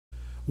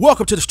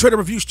Welcome to the Straight Up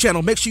Reviews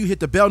channel. Make sure you hit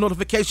the bell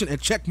notification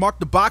and check mark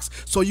the box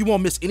so you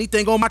won't miss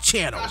anything on my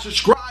channel.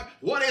 Subscribe.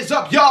 What is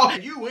up, y'all?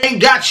 You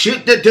ain't got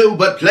shit to do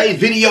but play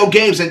video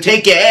games and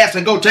take your ass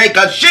and go take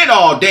a shit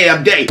all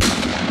damn day.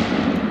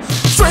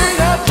 Straight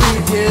Up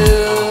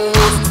Reviews.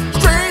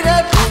 Straight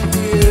Up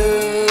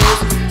Reviews.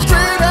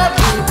 Straight Up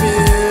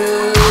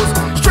Reviews.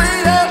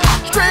 Straight Up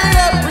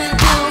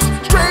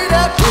Reviews. Straight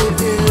Up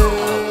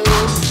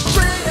Reviews.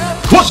 Straight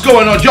Up. What's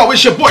going on, y'all?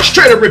 It's your boy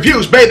Straight Up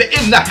Reviews, baby,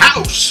 in the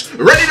house,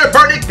 ready to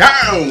burn it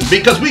down,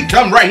 because we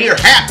come right here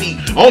happy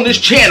on this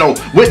channel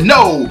with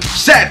no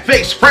sad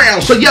face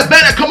frown. So you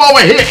better come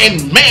over here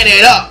and man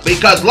it up,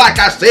 because like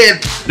I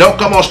said, don't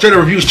come on Straight Up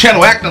Reviews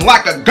channel acting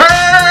like a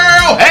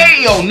girl.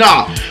 Hell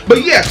nah.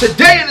 But yeah,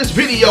 today in this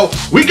video,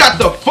 we got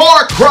the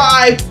Far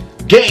Cry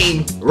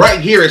game right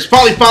here. It's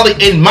finally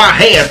in my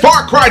hand.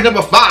 Far Cry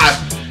number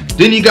 5.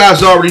 Then you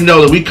guys already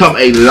know that we come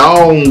a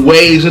long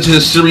ways into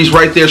the series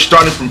right there,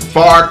 starting from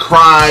Far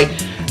Cry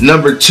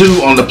number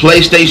 2 on the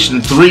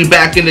PlayStation 3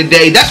 back in the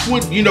day. That's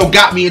what, you know,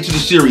 got me into the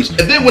series.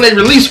 And then when they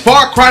released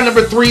Far Cry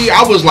number 3,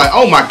 I was like,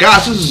 oh my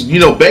gosh, this is, you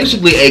know,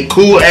 basically a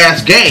cool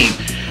ass game.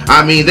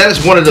 I mean, that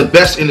is one of the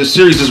best in the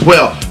series as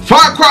well.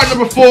 Far Cry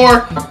number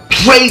 4,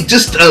 played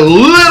just a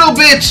little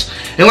bit,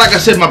 and like I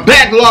said, my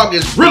backlog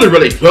is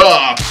really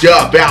fucked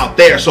up out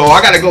there, so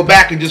I gotta go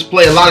back and just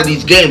play a lot of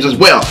these games as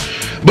well.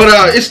 But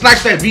it's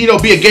nice that, you know,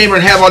 be a gamer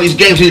and have all these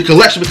games in your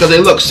collection because they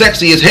look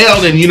sexy as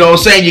hell. And you know what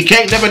I'm saying, you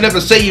can't never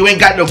say you ain't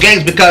got no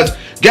games, because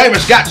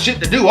gamers got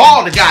shit to do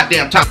all the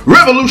goddamn time.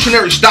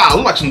 Revolutionary style,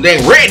 look like some damn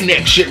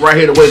redneck shit right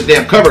here, the way the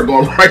damn cover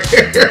going right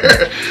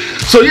here.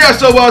 So yeah,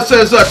 so it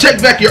says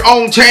take back your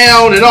own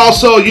town, and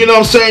also, you know what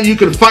I'm saying, you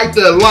can fight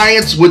the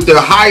Alliance with the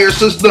higher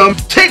system,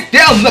 take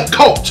down the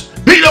cult,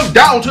 beat them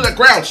down to the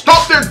ground,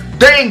 stomp their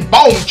dang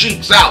bone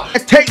cheeks out.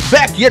 Take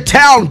back your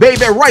town,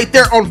 baby, right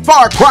there on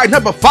Far Cry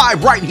number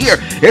 5 right here.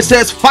 It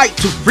says fight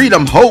to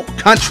freedom, hope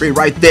country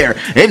right there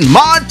in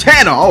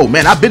Montana. Oh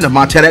man, I've been to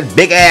Montana, that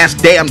big ass,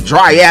 damn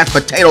dry ass,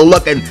 potato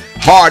looking,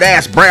 hard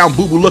ass, brown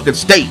boo boo looking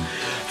state.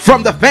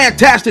 From the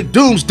fantastic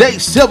Doomsday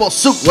Civil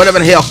Suit, whatever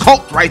the hell,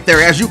 cult right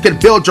there, as you can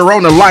build your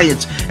own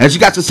alliance. As you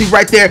got to see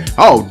right there,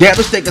 oh damn,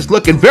 this thing is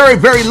looking very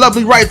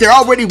lovely right there.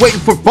 Already waiting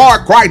for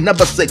Far Cry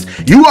number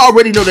 6. You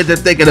already know that they're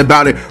thinking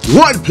about it.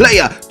 1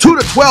 player, 2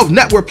 to 12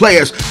 network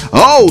players.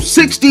 Oh,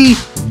 60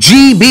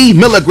 GB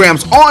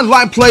milligrams.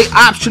 Online play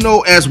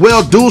optional as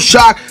well.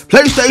 DualShock,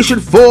 PlayStation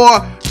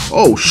 4.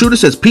 Oh shoot, it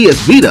says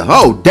PS Vita.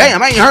 Oh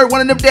damn, I ain't heard one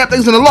of them damn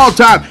things in a long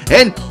time.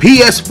 And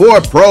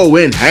PS4 Pro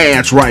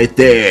Enhanced right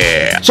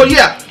there. So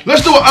yeah,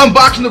 let's do an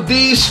unboxing of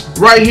these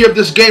right here, of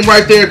this game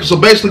right there. So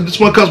basically this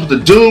one comes with the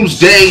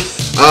Doomsday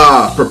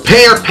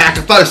Prepare Pack.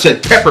 I thought it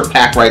said Pepper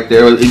Pack right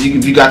there,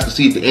 if you got to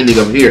see at the ending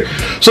of here.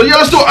 So yeah,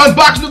 let's do an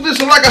unboxing of this.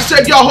 And like I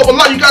said, y'all, hope a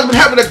lot of you guys have been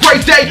having a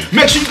great day.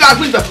 Make sure you guys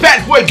leave the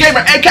Fat Boy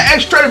Gamer, aka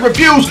Straight Up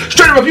Reviews,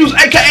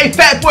 aka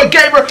Fat Boy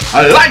Gamer,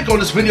 a like on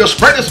this video.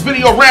 Spread this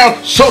video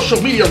around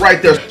social media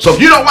right there. So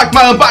if you don't like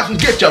my unboxings,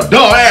 get your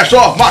dumb ass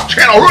off my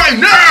channel right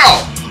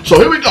now. So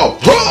here we go.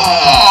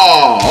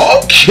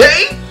 Oh,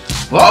 okay,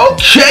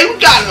 we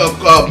got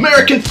a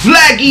American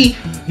flaggy,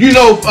 you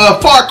know,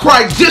 Far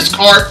Cry disc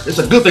art. It's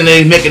a good thing they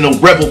ain't making no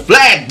rebel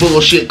flag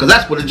bullshit, because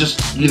that's what it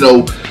just, you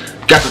know,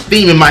 got the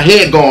theme in my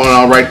head going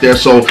on right there.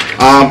 So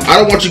I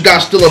don't want you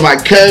guys stealing my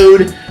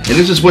code. And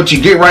this is what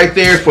you get right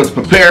there for the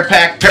Prepare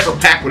Pack, Pepper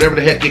Pack, whatever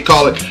the heck you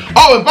call it.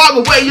 Oh, and by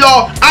the way,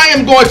 y'all, I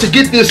am going to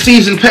get this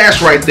season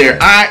pass right there.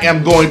 I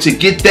am going to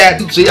get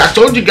that. See, I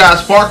told you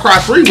guys Far Cry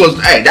 3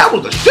 was, hey, that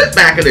was the shit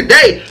back in the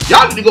day.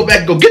 Y'all need to go back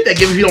and go get that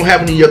game if you don't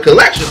have it in your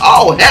collection.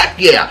 Oh, heck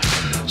yeah.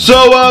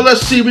 So,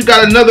 let's see. We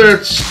got another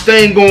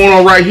thing going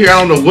on right here. I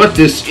don't know what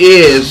this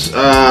is.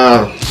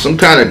 Some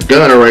kind of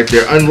gunner right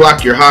there.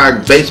 Unlock your high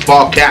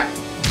baseball cap,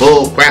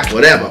 bull crap,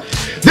 whatever.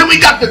 Then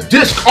we got the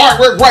disc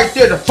artwork right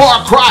there, the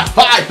Far Cry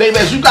 5, baby,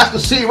 as you guys can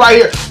see right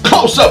here,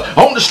 close up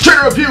on the Straight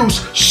Up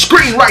Reviews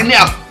screen right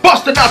now,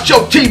 busting out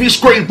your TV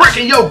screen,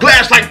 breaking your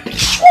glass like,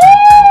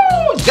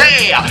 woo,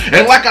 yeah.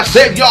 And like I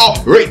said,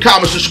 y'all, rate,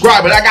 comment,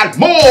 subscribe, and I got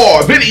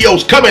more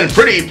videos coming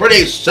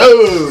pretty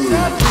soon.